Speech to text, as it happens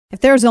If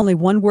there's only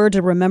one word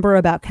to remember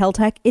about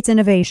Keltec, it's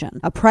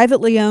innovation. A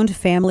privately owned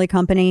family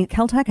company,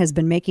 Keltec has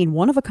been making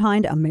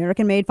one-of-a-kind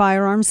American-made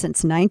firearms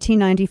since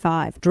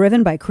 1995.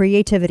 Driven by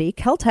creativity,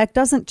 Keltec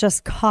doesn't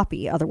just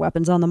copy other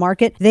weapons on the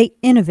market, they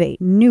innovate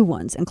new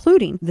ones,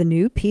 including the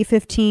new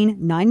P15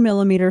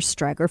 9mm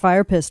striker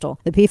fire pistol.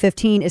 The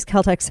P15 is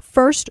Keltec's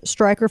first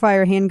striker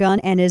fire handgun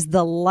and is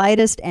the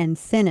lightest and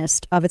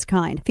thinnest of its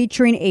kind.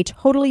 Featuring a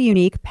totally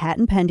unique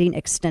patent-pending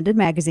extended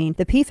magazine,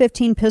 the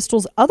P15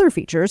 pistol's other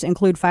features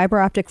include fiber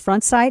optic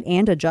front sight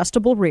and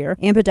adjustable rear,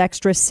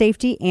 ambidextrous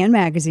safety and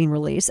magazine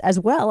release, as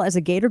well as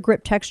a gator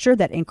grip texture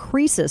that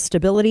increases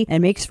stability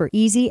and makes for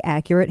easy,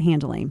 accurate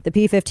handling. The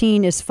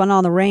P15 is fun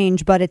on the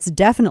range, but it's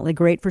definitely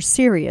great for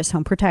serious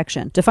home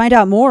protection. To find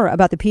out more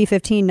about the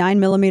P15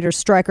 9mm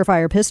striker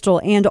fire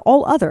pistol and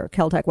all other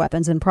Keltec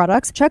weapons and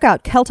products, check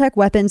out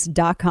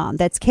KeltecWeapons.com.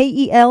 That's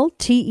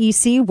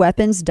KELTEC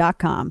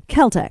weapons.com.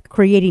 Keltec,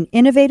 creating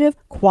innovative,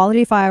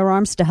 quality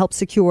firearms to help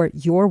secure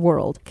your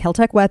world.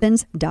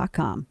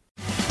 KeltecWeapons.com.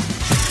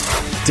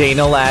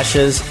 Dana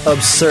Lash's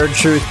Absurd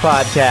Truth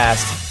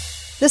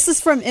Podcast. This is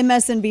from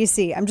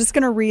MSNBC. I'm just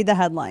going to read the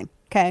headline,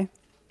 okay?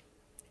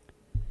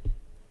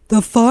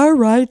 The far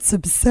right's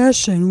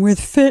obsession with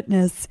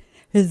fitness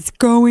is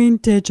going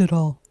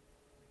digital.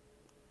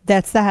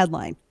 That's the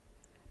headline.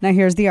 Now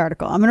here's the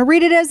article. I'm going to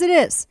read it as it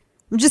is.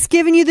 I'm just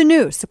giving you the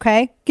news,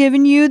 okay?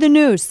 Giving you the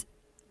news.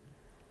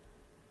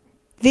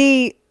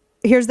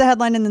 Here's the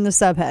headline and then the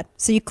subhead.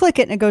 So you click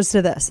it and it goes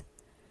to this.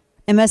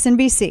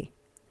 MSNBC.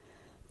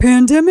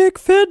 Pandemic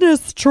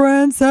fitness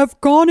trends have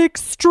gone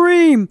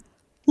extreme,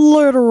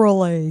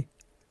 literally.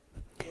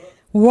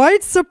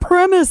 White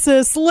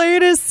supremacists'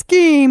 latest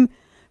scheme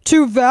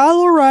to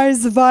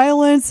valorize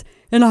violence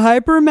and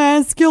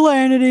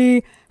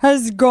hypermasculinity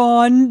has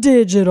gone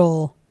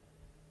digital.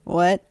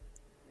 What?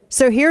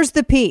 So here's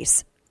the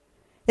piece.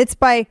 It's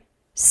by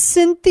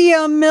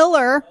Cynthia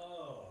Miller.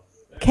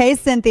 Okay,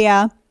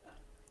 Cynthia.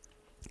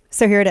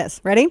 So here it is.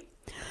 Ready?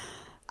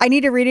 I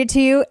need to read it to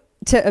you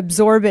to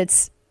absorb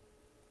it.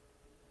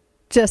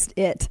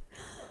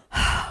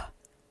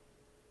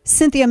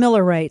 Cynthia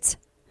Miller writes,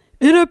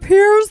 it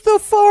appears the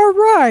far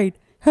right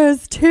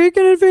has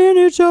taken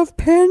advantage of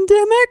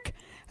pandemic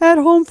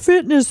at-home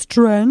fitness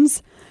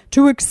trends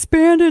to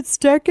expand its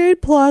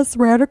decade-plus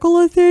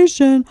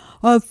radicalization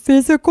of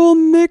physical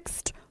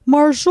mixed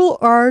martial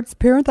arts,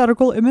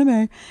 parenthetical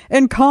MMA,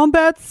 and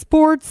combat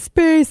sports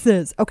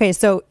spaces. Okay,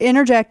 so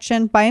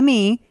interjection by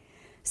me.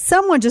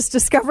 Someone just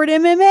discovered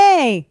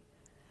MMA.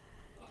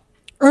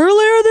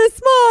 Earlier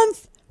this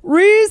month,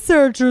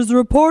 researchers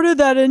reported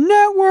that a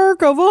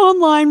network of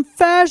online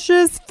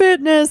fascist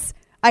fitness...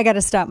 I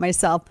gotta stop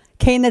myself.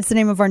 Kane, that's the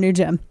name of our new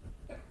gym.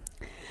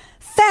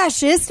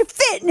 Fascist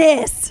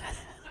fitness!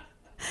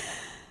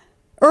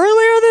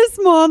 Earlier this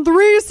month,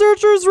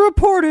 researchers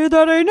reported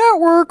that a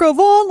network of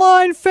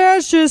online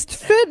fascist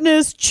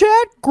fitness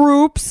chat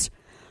groups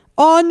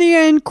on the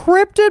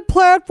encrypted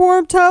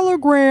platform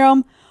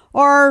Telegram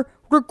are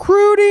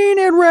recruiting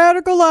and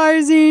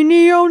radicalizing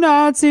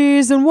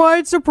neo-Nazis and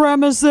white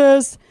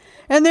supremacists,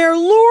 and they're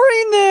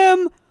luring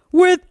them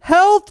with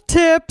health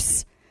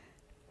tips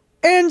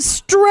and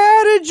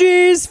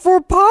strategies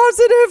for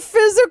positive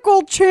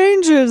physical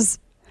changes.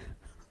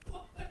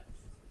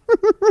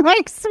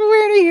 I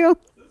swear to you.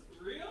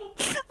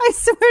 I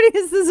swear to you,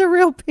 this is a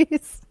real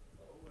piece.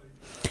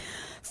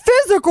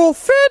 Physical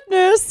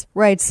fitness,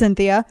 writes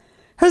Cynthia,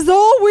 has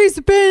always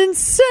been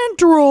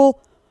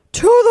central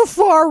to the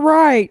far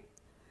right.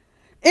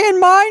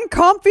 In Mein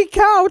Comfy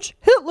Couch,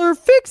 Hitler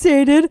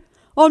fixated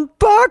on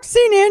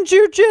boxing and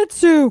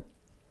jiu-jitsu.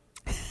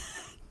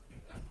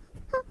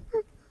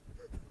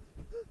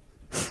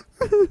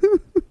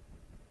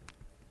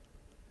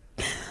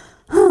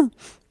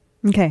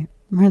 Okay,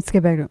 let's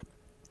get back to it.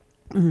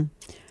 In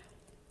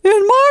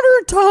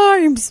modern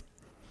times,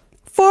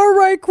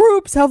 far-right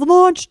groups have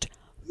launched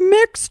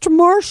mixed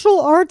martial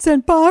arts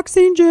and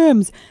boxing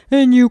gyms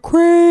in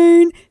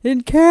Ukraine,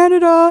 in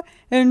Canada,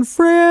 and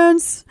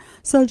France,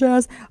 such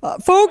as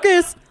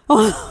focus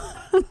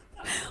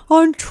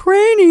on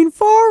training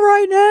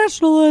far-right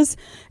nationalists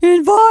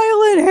in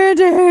violent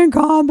hand-to-hand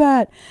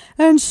combat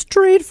and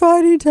street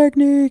fighting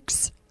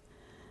techniques.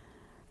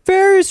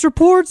 Various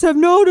reports have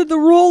noted the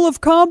role of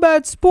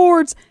combat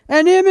sports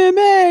and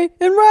MMA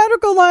in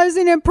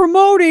radicalizing and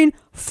promoting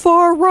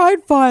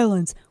far-right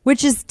violence,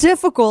 which is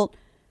different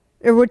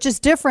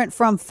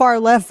from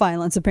far-left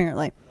violence,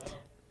 apparently.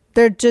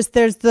 They're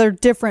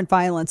different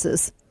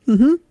violences.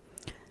 The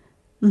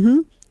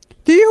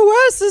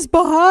U.S. is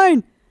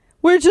behind,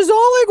 which is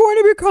only going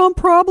to become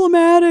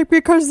problematic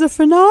because the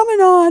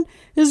phenomenon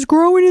is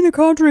growing in the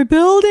country,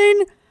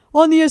 building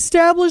on the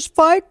established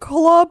fight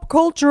club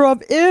culture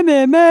of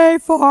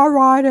MMA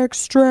far-right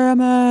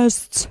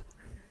extremists.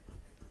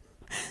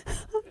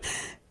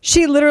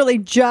 She literally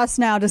just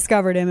now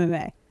discovered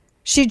MMA.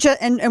 She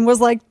just and was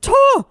like,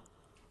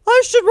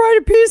 I should write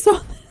a piece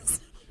on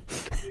this.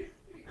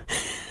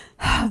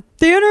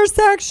 The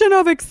intersection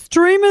of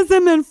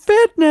extremism and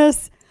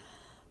fitness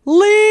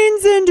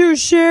leans into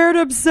shared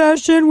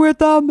obsession with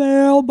the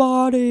male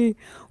body,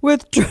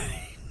 with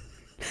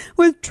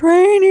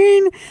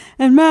training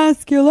and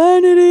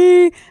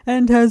masculinity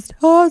and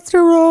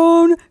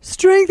testosterone,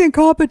 strength and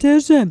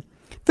competition.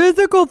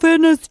 Physical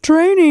fitness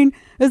training,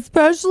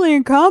 especially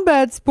in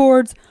combat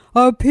sports,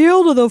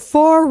 appeal to the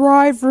far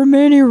right for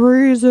many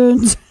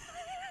reasons.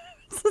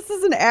 This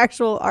is an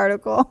actual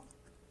article.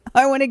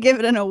 I want to give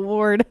it an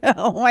award.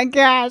 Oh my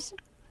gosh.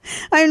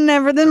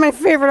 This is my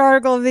favorite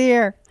article of the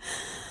year.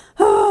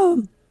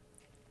 Oh.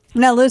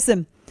 Now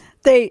listen,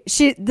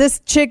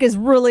 this chick is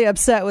really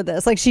upset with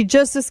this. Like, she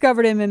just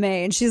discovered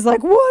MMA and she's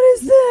like, what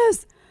is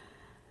this?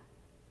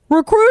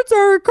 Recruits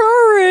are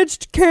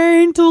encouraged,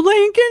 Kane, to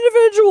link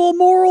individual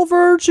moral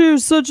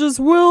virtues such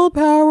as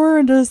willpower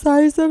and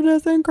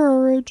decisiveness and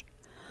courage.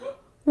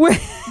 Is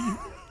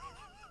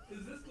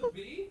this the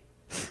B?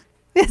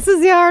 This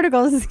is the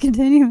article. This is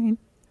continuing.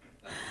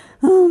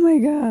 Oh my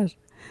gosh.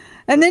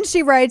 And then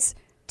she writes,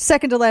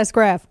 second to last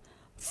graph,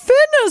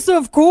 fitness,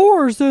 of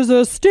course, is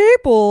a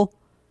staple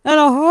and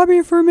a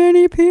hobby for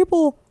many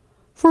people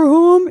for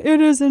whom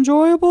it is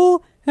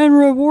enjoyable and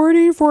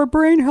rewarding for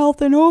brain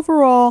health and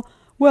overall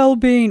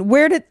well-being.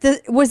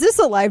 Was this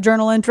a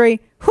LiveJournal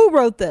entry? Who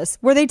wrote this?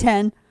 Were they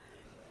 10?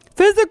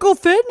 Physical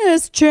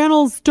fitness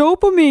channels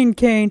dopamine,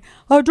 Kane,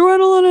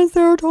 adrenaline, and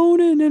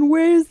serotonin in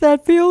ways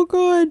that feel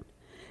good,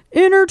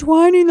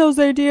 intertwining those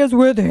ideas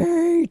with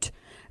hate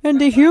and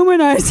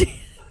dehumanizing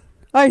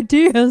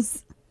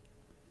ideas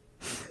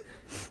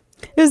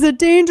is a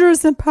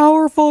dangerous and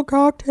powerful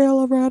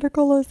cocktail of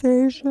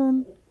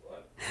radicalization.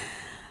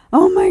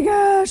 Oh my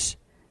gosh.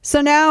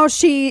 So now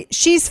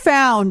she's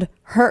found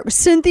her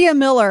Cynthia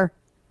Miller.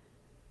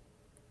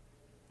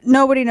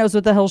 Nobody knows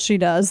what the hell she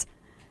does.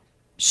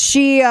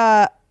 She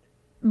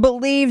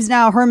believes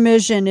now her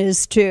mission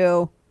is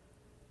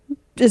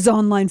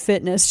online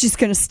fitness. She's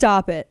going to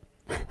stop it.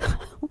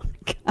 Oh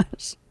my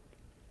gosh.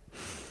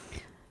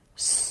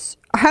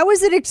 How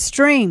is it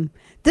extreme?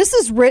 This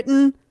is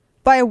written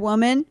by a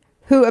woman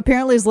who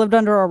apparently has lived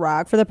under a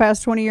rock for the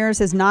past 20 years,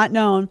 has not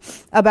known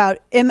about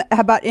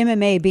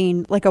MMA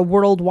being like a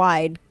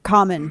worldwide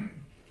common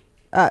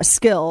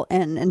skill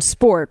and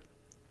sport.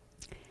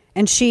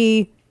 And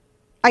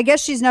I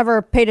guess she's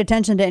never paid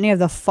attention to any of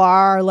the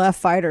far left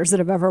fighters that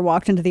have ever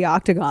walked into the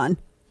octagon.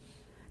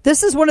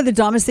 This is one of the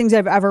dumbest things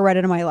I've ever read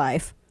in my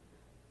life.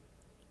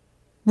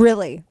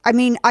 Really. I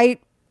mean, I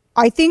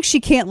think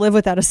she can't live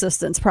without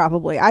assistance,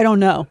 probably. I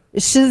don't know.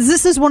 This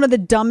is one of the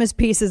dumbest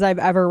pieces I've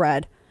ever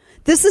read.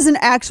 This is an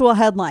actual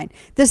headline.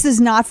 This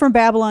is not from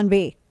Babylon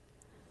Bee.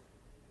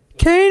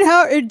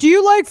 Kane, do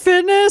you like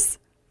fitness?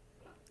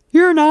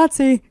 You're a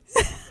Nazi.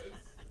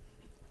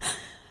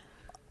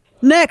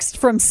 Next,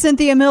 from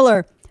Cynthia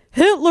Miller.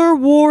 Hitler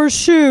wore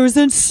shoes,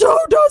 and so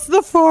does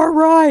the far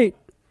right.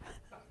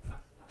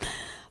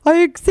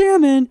 I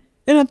examine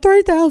in a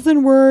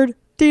 3,000-word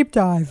deep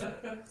dive.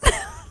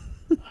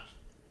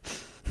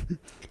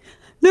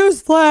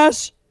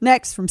 Newsflash.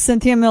 Next, from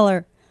Cynthia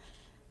Miller.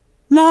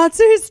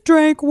 Nazis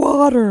drank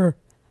water,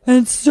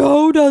 and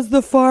so does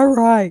the far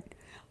right.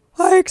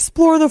 I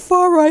explore the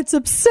far right's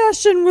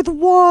obsession with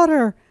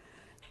water.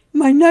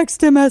 My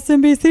next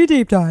MSNBC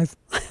deep dive.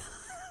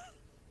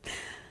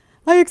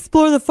 I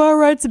explore the far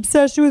right's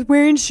obsession with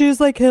wearing shoes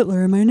like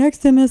Hitler in my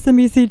next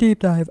MSNBC deep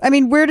dive. I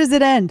mean, where does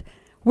it end?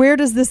 Where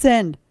does this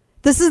end?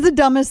 This is the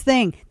dumbest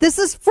thing. This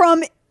is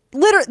from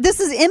this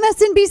is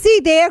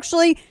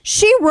MSNBC.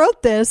 She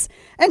wrote this,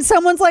 and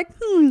someone's like,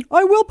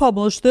 I will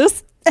publish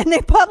this. And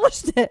they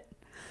published it.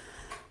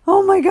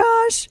 Oh my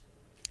gosh.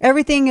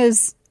 Everything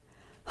is,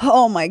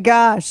 oh my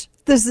gosh.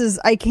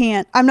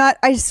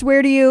 I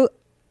swear to you,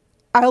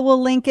 I will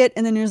link it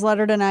in the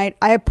newsletter tonight.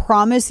 I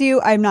promise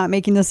you, I'm not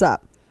making this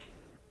up.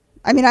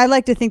 I mean, I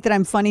like to think that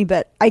I'm funny,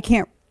 but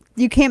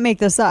you can't make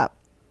this up.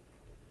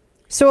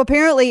 So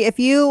apparently, if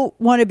you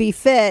want to be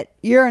fit,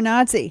 you're a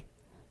Nazi.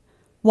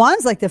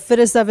 Juan's like the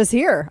fittest of us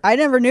here. I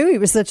never knew he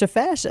was such a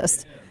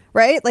fascist,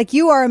 right? Like,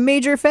 you are a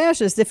major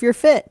fascist if you're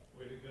fit.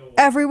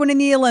 Everyone in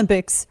the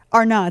Olympics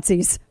are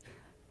Nazis.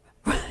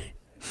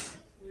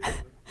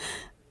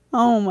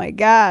 Oh my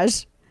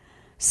gosh.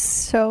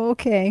 So,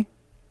 okay.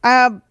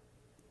 I'm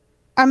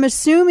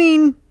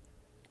assuming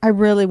I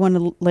really want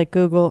to like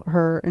Google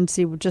her and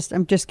see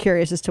I'm just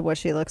curious as to what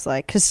she looks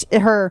like. Cause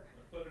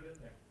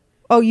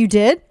oh, you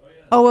did? Oh,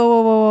 yeah.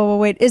 Oh, whoa,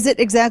 wait. Is it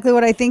exactly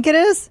what I think it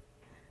is?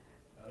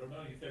 I don't know.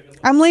 You take a look.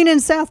 I'm leaning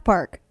South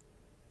Park.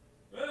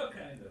 Well,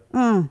 kind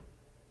of.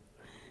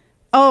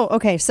 Oh,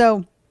 okay.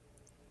 So,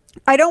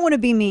 I don't want to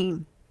be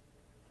mean,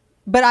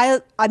 but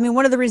I mean,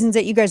 one of the reasons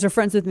that you guys are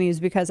friends with me is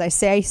because I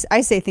say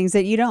things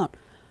that you don't,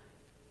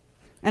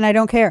 and I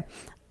don't care.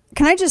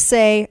 Can I just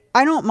say,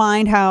 I don't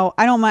mind.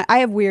 I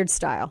have weird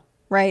style,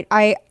 right?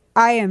 I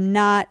am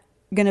not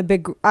gonna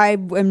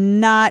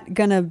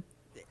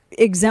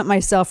exempt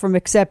myself from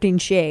accepting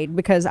shade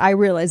because I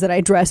realize that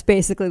I dress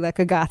basically like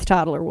a goth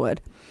toddler would.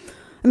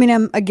 I mean,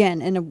 I'm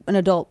again in an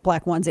adult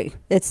black onesie.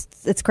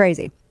 It's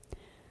crazy.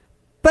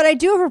 But I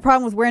do have a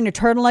problem with wearing a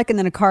turtleneck and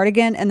then a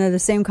cardigan and they're the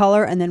same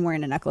color and then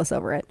wearing a necklace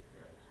over it.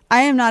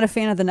 I am not a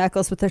fan of the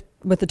necklace with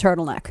the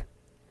turtleneck.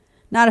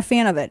 Not a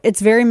fan of it. It's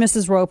very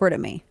Mrs. Roper to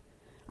me.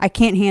 I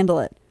can't handle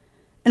it.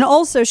 And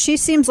also, she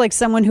seems like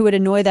someone who would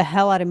annoy the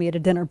hell out of me at a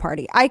dinner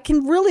party. I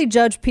can really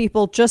judge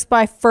people just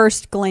by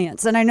first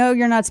glance. And I know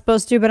you're not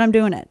supposed to, but I'm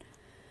doing it.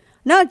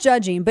 Not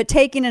judging, but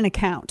taking an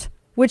account,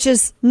 which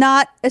is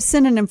not a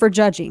synonym for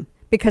judging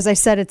because I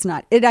said it's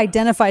not. It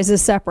identifies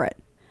as separate.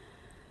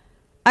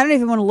 I don't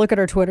even want to look at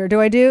her Twitter.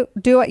 Do I do?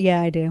 Do I? Yeah,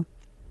 I do.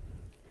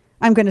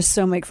 I'm going to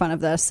so make fun of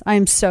this. I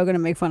am so going to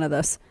make fun of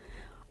this.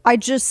 I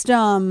just,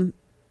 oh,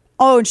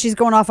 and she's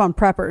going off on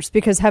preppers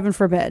because heaven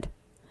forbid.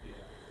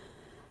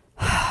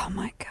 Oh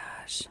my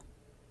gosh.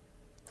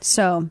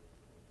 So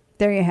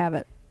there you have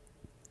it.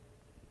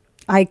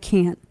 I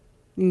can't.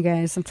 You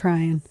guys, I'm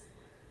trying.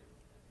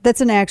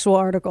 That's an actual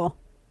article.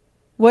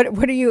 What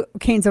are you,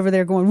 Kane's over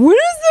there going, what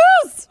is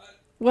this?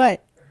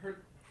 What?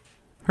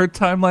 Her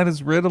timeline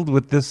is riddled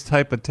with this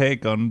type of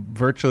take on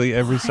virtually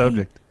every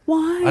subject.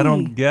 Why? I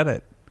don't get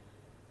it.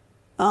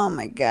 Oh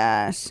my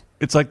gosh.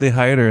 It's like they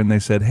hired her and they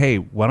said, hey,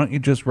 why don't you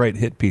just write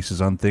hit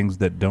pieces on things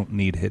that don't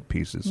need hit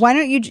pieces? Why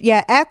don't you,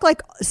 act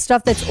like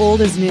stuff that's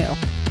old is new.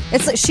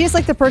 It's like, she's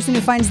like the person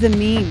who finds the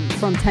meme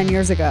from 10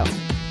 years ago.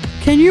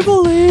 Can you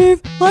believe?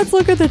 Let's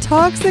look at the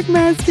toxic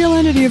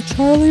masculinity of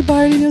Charlie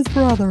biting his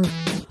brother.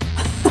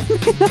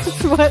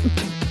 That's what.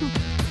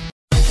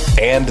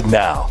 And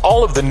now,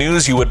 all of the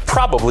news you would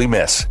probably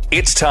miss.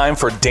 It's time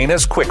for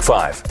Dana's Quick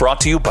Five,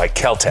 brought to you by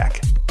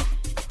Caltech.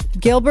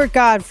 Gilbert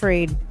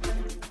Gottfried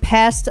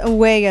passed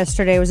away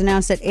yesterday. It was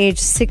announced at age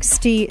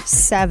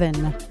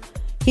 67.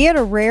 He had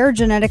a rare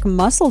genetic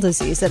muscle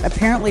disease that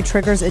apparently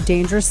triggers a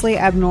dangerously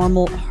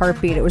abnormal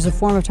heartbeat. It was a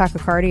form of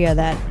tachycardia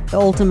that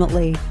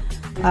ultimately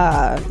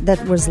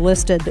that was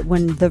listed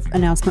when the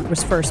announcement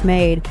was first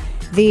made.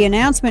 The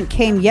announcement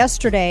came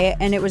yesterday,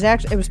 and it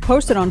was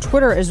posted on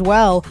Twitter as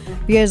well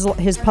because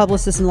his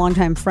publicist and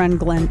longtime friend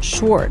Glenn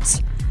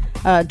Schwartz.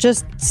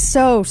 Just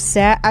so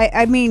sad.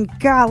 I mean,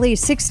 golly,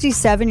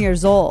 67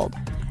 years old.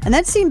 And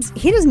that seems,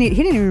 he didn't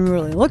even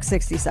really look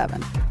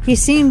 67. He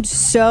seemed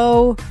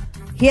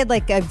he had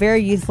like a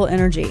very youthful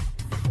energy.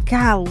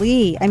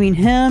 Golly. I mean,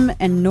 him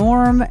and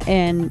Norm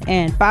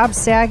and Bob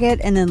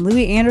Saget and then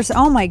Louis Anderson.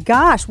 Oh my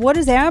gosh, what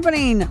is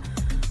happening?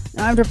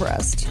 I'm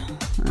depressed.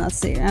 Let's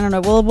see. I don't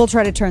know. We'll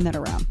try to turn that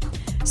around.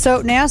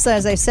 So NASA,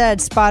 as I said,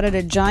 spotted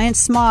a giant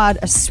SMOD,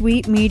 a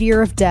sweet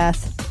meteor of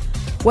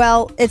death.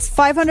 Well, it's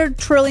 500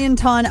 trillion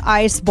ton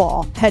ice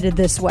ball headed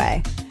this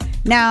way.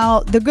 Now,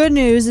 the good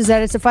news is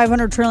that it's a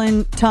 500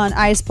 trillion ton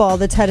ice ball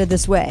that's headed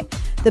this way.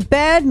 The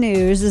bad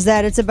news is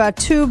that it's about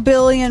 2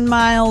 billion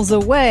miles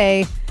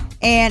away,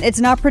 and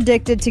it's not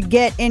predicted to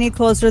get any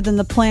closer than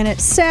the planet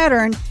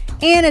Saturn,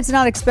 and it's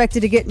not expected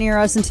to get near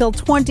us until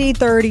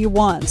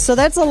 2031. So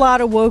that's a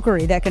lot of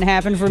wokery that can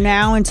happen from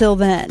now until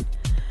then.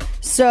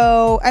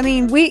 So, I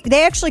mean,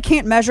 they actually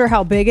can't measure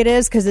how big it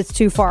is because it's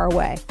too far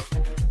away.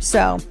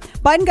 So,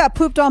 Biden got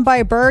pooped on by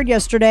a bird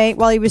yesterday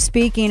while he was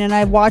speaking, and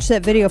I watched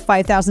that video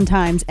 5,000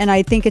 times, and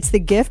I think it's the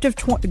GIF of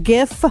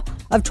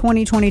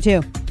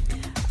 2022.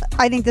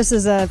 I think this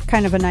is a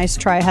kind of a nice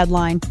try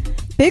headline.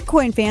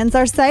 Bitcoin fans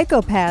are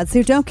psychopaths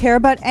who don't care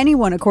about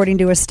anyone, according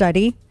to a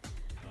study.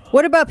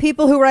 What about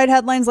people who write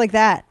headlines like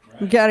that?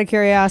 Out of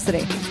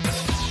curiosity.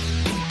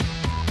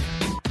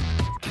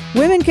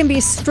 Women can be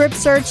strip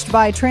searched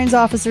by trans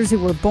officers who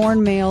were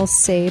born male,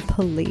 say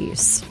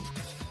police.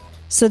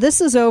 So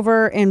this is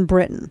over in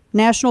Britain,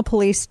 National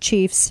Police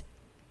Chiefs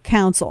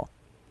Council.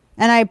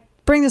 And I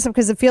bring this up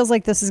because it feels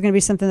like this is going to be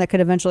something that could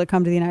eventually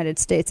come to the United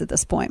States at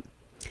this point.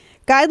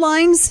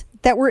 Guidelines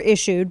that were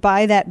issued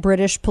by that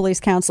British Police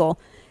Council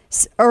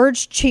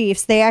urged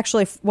chiefs,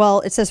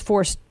 it says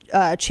forced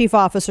chief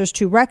officers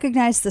to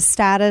recognize the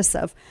status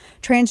of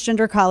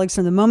transgender colleagues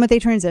from the moment they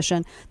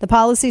transition. The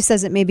policy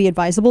says it may be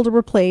advisable to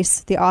replace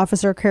the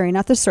officer carrying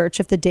out the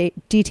search if the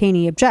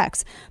detainee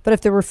objects. But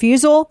if the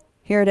refusal,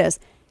 here it is.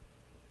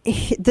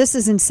 This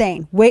is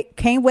insane. Wait.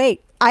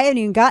 I haven't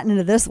even gotten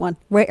into this one.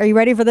 Wait, are you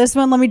ready for this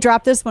one? Let me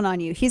drop this one on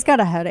you. He's got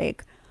a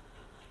headache.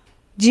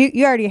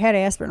 You already had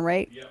aspirin,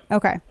 right? Yep.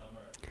 Okay.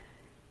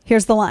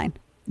 Here's the line.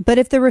 But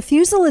if the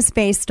refusal is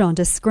based on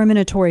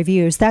discriminatory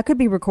views, that could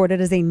be recorded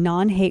as a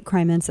non-hate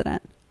crime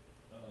incident.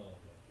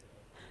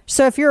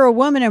 So if you're a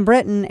woman in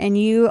Britain and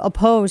you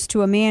oppose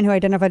to a man who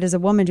identified as a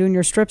woman doing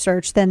your strip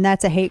search, then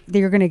that's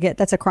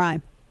a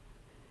crime.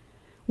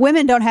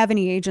 Women don't have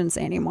any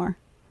agency anymore.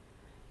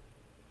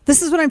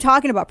 This is what I'm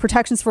talking about,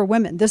 protections for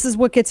women. This is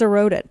what gets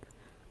eroded.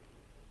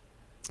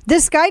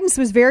 This guidance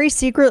was very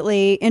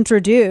secretly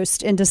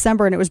introduced in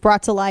December, and it was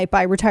brought to light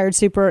by retired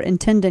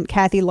Superintendent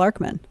Kathy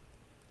Larkman.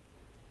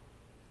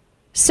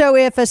 So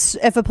if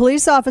a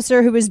police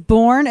officer who was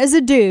born as a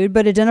dude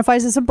but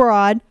identifies as a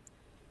broad,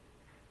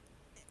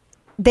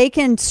 they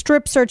can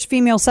strip search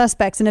female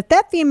suspects. And if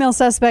that female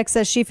suspect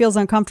says she feels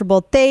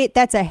uncomfortable,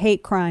 that's a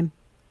hate crime.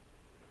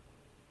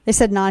 They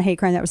said non-hate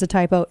crime. That was a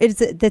typo.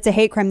 That's a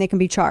hate crime. They can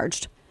be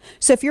charged.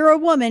 So if you're a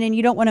woman and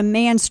you don't want a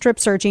man strip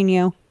searching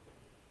you,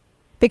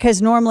 because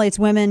normally it's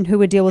women who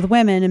would deal with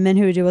women and men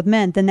who would deal with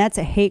men, then that's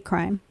a hate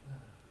crime.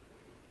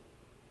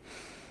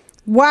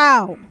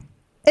 Wow.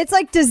 It's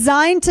like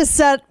designed to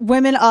set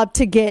women up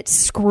to get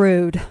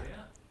screwed.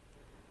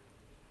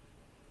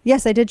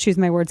 Yes, I did choose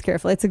my words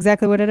carefully. It's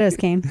exactly what it is,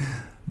 Kane.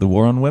 The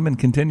war on women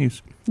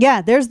continues.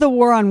 Yeah, there's the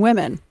war on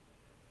women.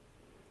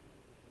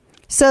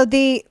 So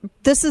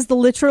this is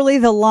literally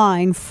the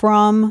line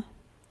from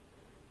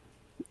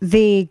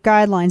the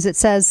guidelines. It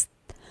says,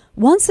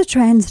 once a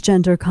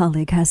transgender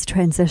colleague has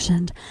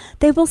transitioned,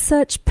 they will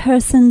search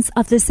persons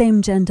of the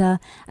same gender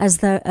as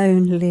their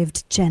own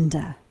lived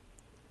gender.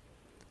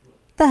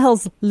 The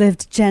hell's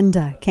lived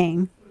gender,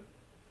 King?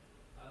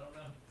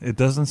 It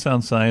doesn't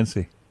sound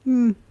sciencey.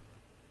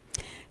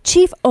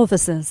 Chief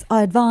officers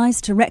are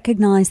advised to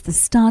recognize the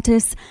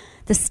status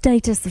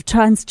of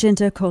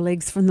transgender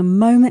colleagues from the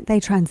moment they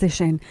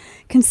transition,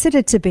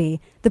 considered to be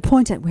the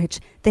point at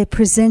which they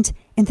present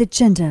in the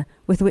gender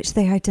with which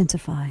they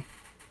identify.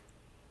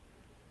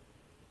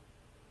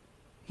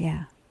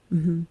 Yeah.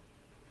 Mm-hmm.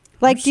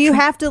 Like, do you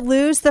have to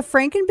lose the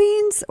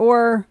Frankenbeans,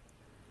 or?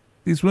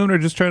 These women are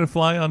just trying to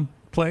fly on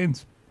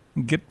planes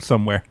and get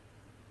somewhere.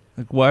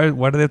 Like, why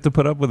do they have to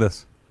put up with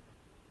this?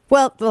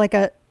 Well,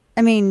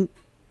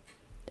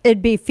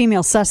 it'd be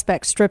female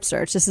suspect strip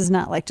search. This is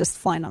not like just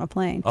flying on a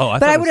plane. Oh,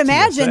 but I would it was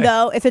imagine, TSA.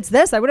 though, if it's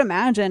this, I would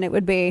imagine it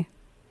would be,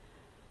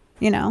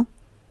 Yeah,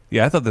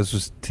 I thought this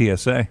was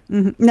TSA.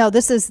 Mm-hmm. No,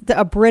 this is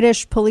a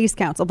British police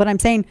council. But I'm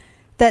saying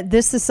that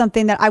this is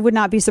something that I would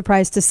not be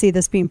surprised to see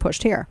this being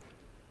pushed here.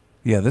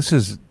 Yeah, this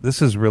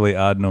is really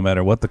odd no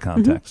matter what the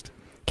context. Mm-hmm.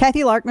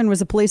 Kathy Larkman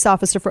was a police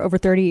officer for over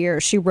 30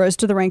 years. She rose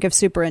to the rank of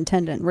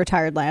superintendent,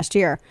 retired last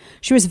year.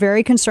 She was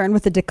very concerned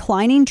with the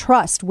declining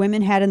trust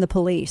women had in the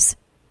police.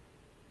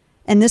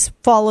 And this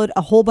followed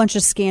a whole bunch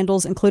of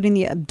scandals, including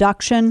the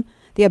abduction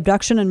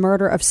and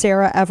murder of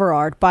Sarah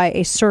Everard by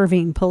a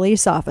serving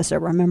police officer.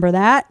 Remember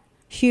that?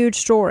 Huge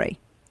story.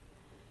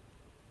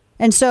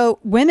 And so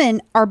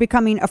women are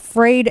becoming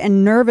afraid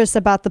and nervous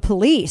about the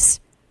police.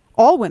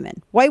 All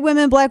women, white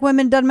women, black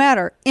women, doesn't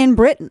matter, in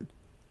Britain.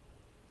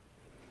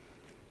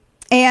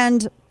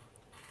 And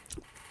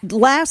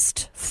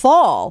last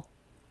fall,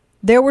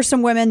 there were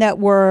some women that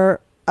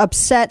were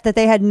upset that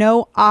they had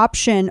no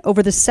option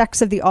over the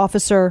sex of the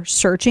officer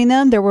searching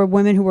them. There were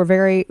women who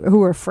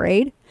were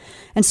afraid.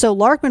 And so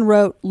Larkman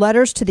wrote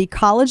letters to the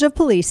College of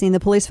Policing, the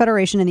Police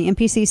Federation, and the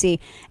MPCC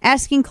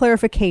asking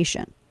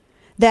clarification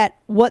that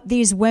what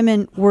these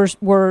women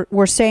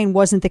were saying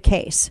wasn't the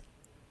case.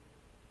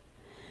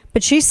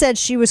 But she said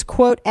she was,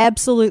 quote,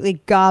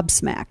 absolutely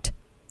gobsmacked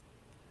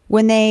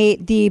when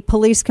the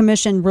police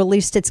commission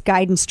released its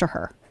guidance to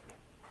her.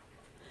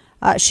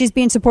 She's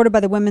being supported by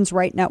the Women's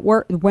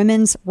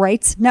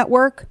Rights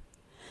Network,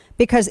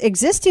 because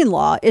existing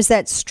law is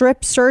that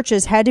strip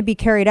searches have to be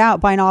carried out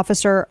by an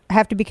officer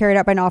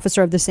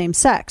of the same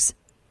sex.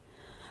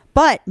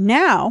 But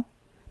now,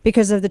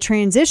 because of the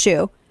trans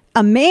issue,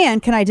 a man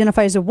can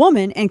identify as a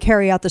woman and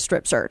carry out the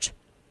strip search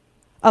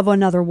of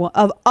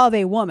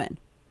a woman.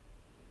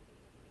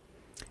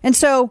 And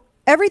so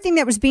everything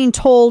that was being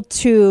told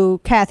to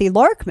Kathy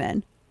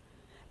Larkman,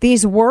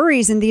 these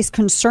worries and these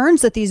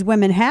concerns that these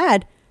women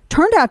had,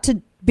 turned out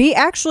to be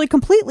actually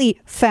completely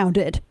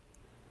founded.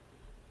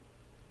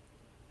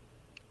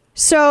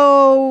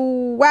 So,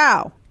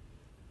 wow.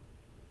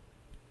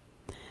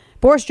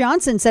 Boris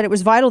Johnson said it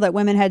was vital that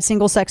women had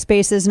single-sex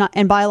spaces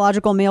and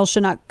biological males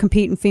should not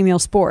compete in female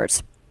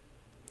sports.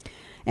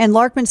 And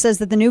Larkman says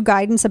that the new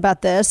guidance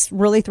about this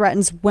really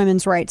threatens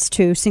women's rights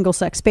to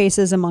single-sex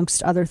spaces,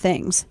 amongst other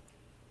things.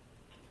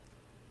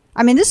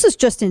 I mean, this is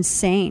just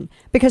insane.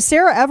 Because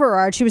Sarah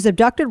Everard, she was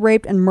abducted,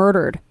 raped, and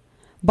murdered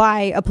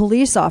by a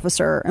police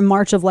officer in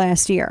March of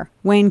last year,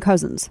 Wayne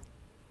Couzens.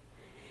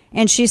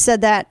 And she said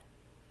that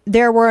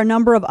there were a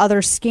number of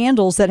other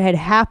scandals that had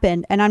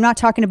happened, and I'm not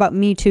talking about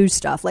Me Too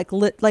stuff, like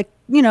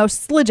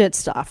legit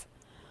stuff.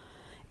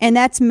 And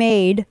that's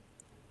made,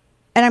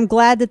 and I'm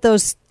glad that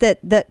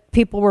that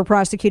people were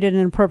prosecuted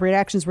and appropriate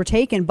actions were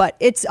taken, but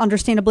it's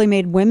understandably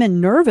made women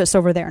nervous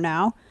over there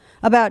now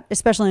about,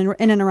 especially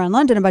in and around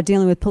London, about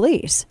dealing with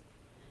police.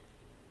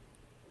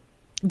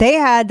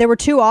 There were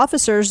two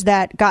officers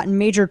that got in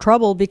major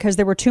trouble because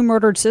there were two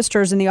murdered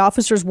sisters, and the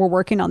officers were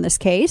working on this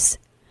case.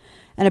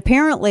 And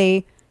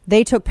apparently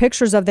they took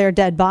pictures of their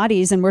dead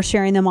bodies and were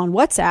sharing them on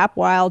WhatsApp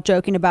while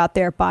joking about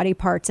their body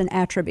parts and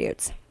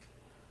attributes.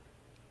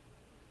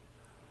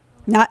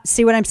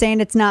 See what I'm saying?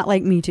 It's not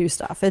like Me Too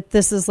stuff.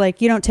 This is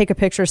like, you don't take a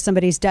picture of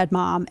somebody's dead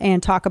mom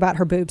and talk about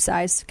her boob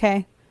size,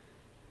 okay?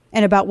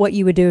 And about what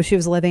you would do if she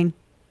was living.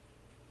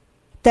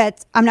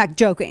 I'm not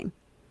joking.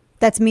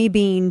 That's me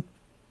being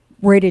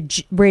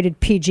rated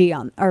PG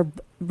or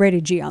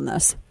rated G on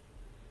this.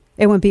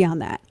 It went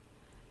beyond that.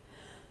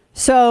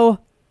 So,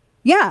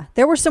 yeah,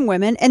 there were some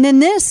women, and then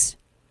this,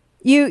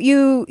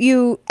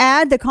 you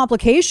add the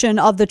complication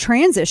of the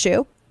trans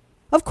issue.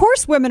 Of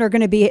course, women are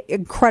going to be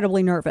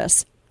incredibly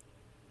nervous.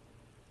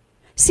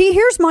 See,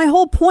 here's my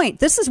whole point.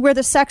 This is where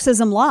the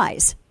sexism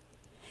lies.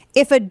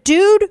 If a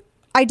dude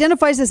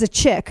identifies as a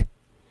chick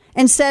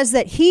and says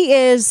that he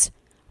is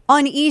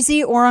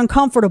uneasy or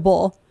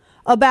uncomfortable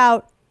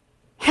about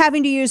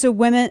having to use a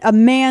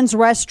man's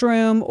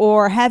restroom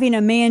or having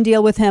a man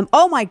deal with him.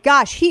 Oh my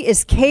gosh, he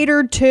is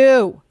catered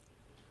to.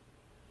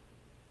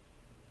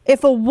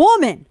 If a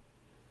woman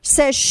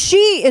says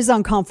she is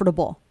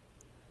uncomfortable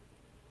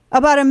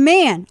about a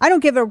man, I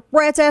don't give a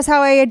rat's ass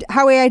how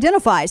he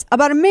identifies,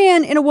 about a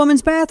man in a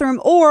woman's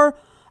bathroom or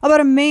about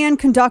a man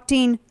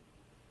conducting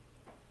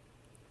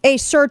a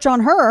search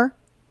on her,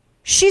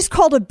 she's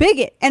called a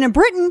bigot. And in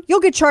Britain, you'll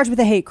get charged with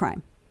a hate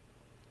crime.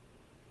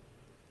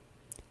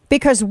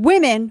 Because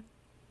women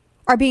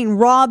are being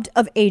robbed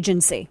of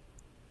agency.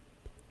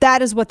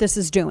 That is what this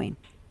is doing.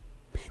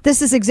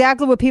 This is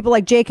exactly what people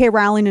like J.K.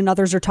 Rowling and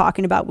others are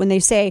talking about when they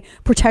say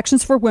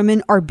protections for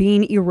women are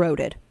being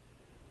eroded.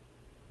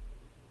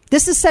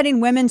 This is setting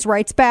women's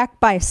rights back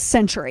by a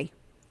century.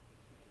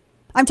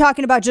 I'm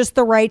talking about just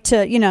the right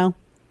to,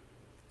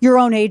 your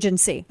own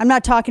agency. I'm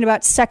not talking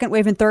about second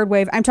wave and third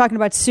wave. I'm talking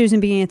about Susan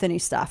B. Anthony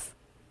stuff.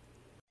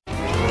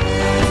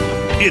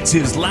 It's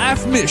his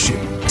life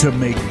mission to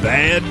make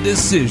bad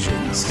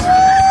decisions.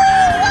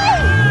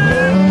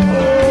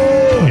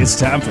 It's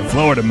time for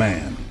Florida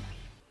Man.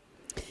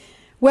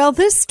 Well,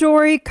 this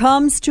story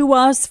comes to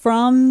us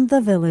from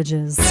the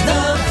Villages.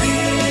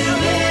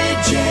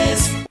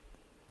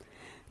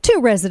 Two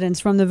residents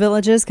from the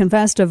Villages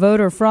confessed to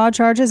voter fraud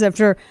charges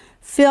after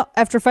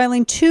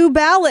filing 2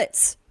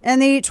 ballots in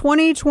the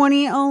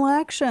 2020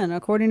 election,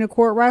 according to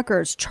court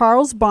records.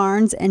 Charles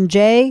Barnes and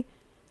Jay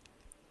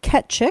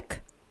Ketchick?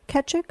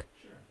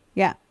 Sure.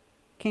 Yeah.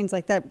 Kane's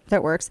like,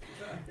 that works.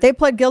 They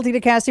pled guilty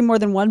to casting more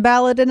than 1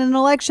 ballot in an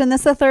election.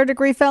 That's a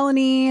 3rd-degree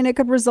felony, and it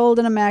could result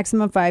in a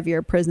maximum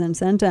 5-year prison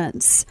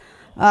sentence.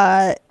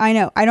 I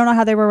know. I don't know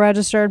how they were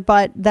registered,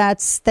 but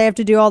they have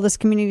to do all this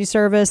community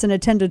service and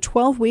attend a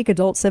 12-week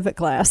adult civic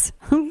class.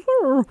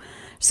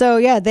 So,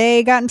 yeah,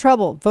 they got in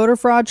trouble. Voter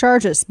fraud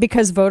charges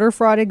because voter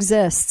fraud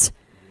exists.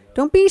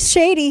 Don't be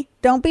shady.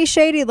 Don't be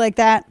shady like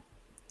that.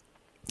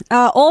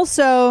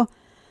 Also,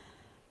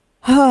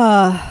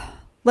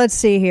 let's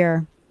see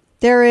here.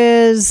 There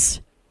is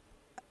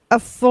a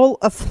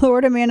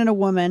Florida man and a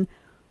woman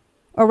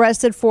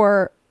arrested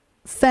for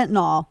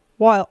fentanyl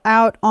while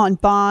out on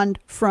bond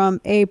from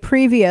a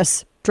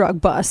previous drug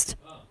bust.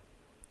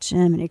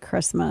 Jiminy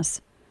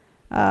Christmas.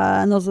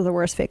 And those are the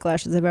worst fake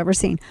lashes I've ever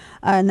seen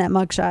in that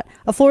mugshot.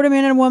 A Florida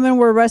man and a woman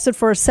were arrested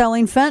for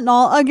selling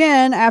fentanyl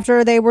again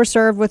after they were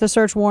served with a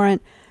search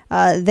warrant.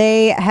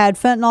 They had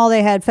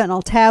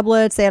fentanyl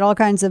tablets, they had all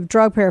kinds of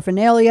drug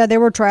paraphernalia. They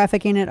were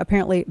trafficking it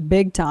apparently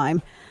big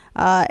time.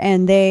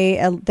 And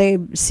they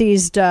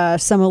seized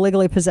some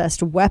illegally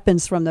possessed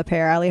weapons from the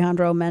pair,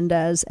 Alejandro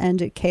Mendez and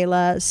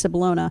Kayla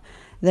Cibolona.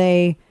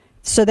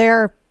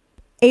 They're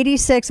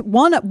 86.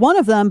 One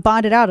of them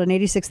bonded out on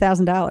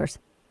 $86,000.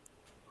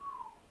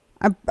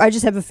 I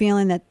just have a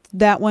feeling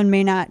that one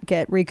may not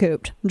get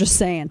recouped. I'm just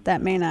saying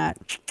that may not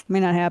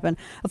happen.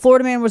 A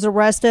Florida man was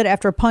arrested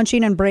after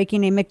punching and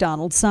breaking a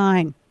McDonald's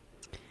sign.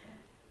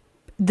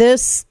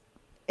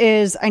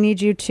 I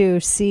need you to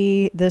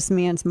see this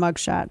man's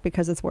mugshot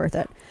because it's worth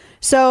it.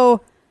 So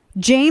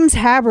James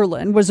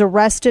Haberlin was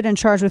arrested and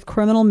charged with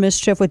criminal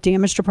mischief with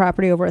damage to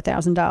property over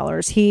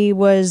 $1,000. He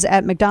was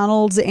at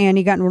McDonald's and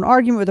he got into an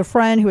argument with a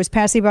friend who was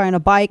passing by on a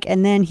bike,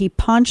 and then he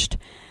punched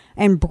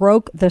and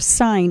broke the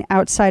sign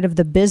outside of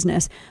the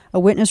business. A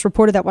witness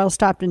reported that while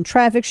stopped in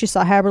traffic, she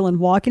saw Haberlin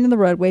walking in the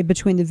roadway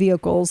between the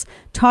vehicles,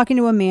 talking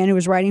to a man who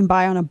was riding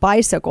by on a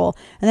bicycle.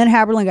 And then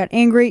Haberlin got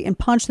angry and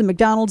punched the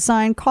McDonald's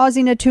sign,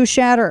 causing it to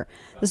shatter.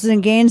 This is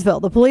in Gainesville.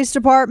 The police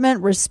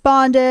department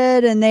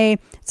responded, and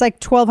it's like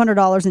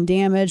 $1,200 in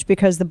damage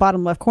because the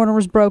bottom left corner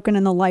was broken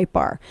and the light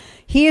bar.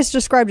 He is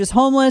described as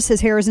homeless.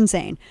 His hair is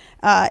insane.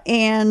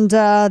 He's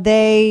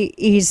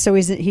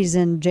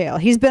in jail.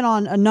 He's been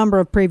on a number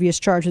of previous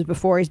charges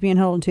before. He's being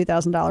held on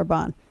 $2,000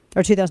 bond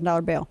or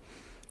 $2,000 bail.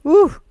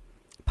 Woo!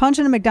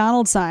 Punching a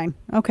McDonald's sign.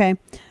 Okay.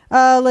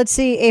 Let's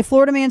see. A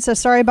Florida man says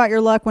sorry about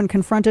your luck when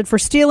confronted for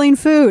stealing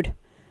food.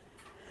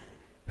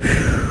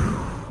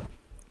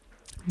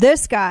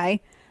 This guy,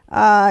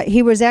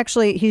 he was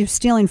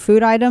stealing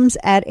food items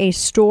at a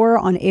store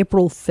on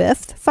April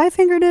 5th.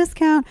 5-finger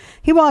discount.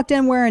 He walked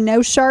in wearing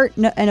no shirt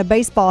and a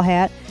baseball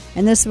hat.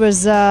 And this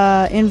was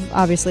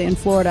obviously in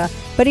Florida.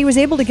 But he was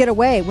able to get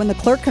away. When the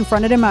clerk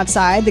confronted him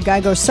outside, the guy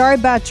goes, sorry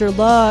about your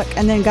luck,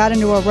 and then got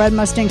into a red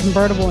Mustang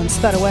convertible and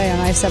sped away on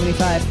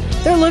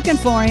I-75. They're looking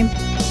for him.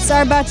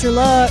 Sorry about your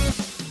luck.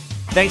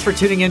 Thanks for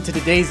tuning in to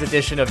today's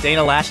edition of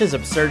Dana Lash's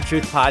Absurd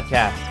Truth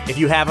Podcast. If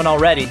you haven't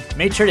already,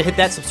 make sure to hit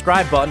that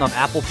subscribe button on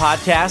Apple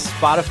Podcasts,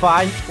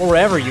 Spotify, or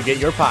wherever you get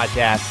your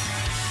podcasts.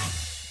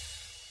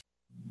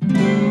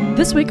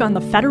 This week on the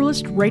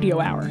Federalist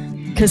Radio Hour,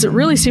 because it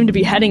really seemed to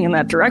be heading in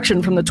that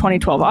direction from the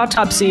 2012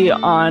 autopsy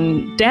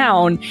on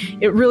down.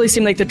 It really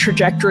seemed like the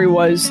trajectory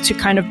was to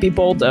kind of be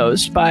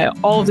bulldozed by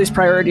all of these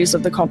priorities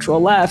of the cultural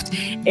left.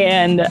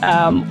 And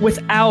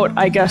without,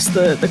 I guess,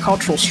 the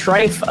cultural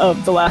strife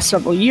of the last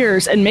several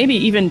years, and maybe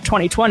even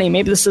 2020,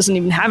 maybe this doesn't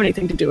even have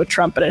anything to do with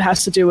Trump, but it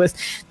has to do with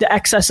the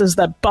excesses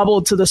that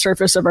bubbled to the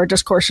surface of our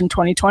discourse in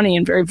 2020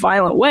 in very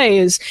violent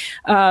ways.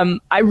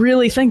 I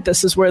really think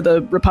this is where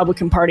the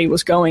Republican Party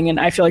was going, and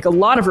I feel like a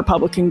lot of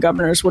Republican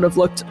governors would have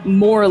looked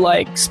more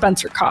like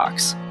Spencer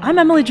Cox. I'm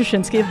Emily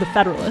Jashinsky of The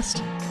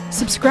Federalist.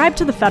 Subscribe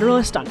to The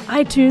Federalist on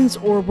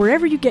iTunes or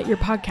wherever you get your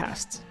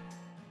podcasts.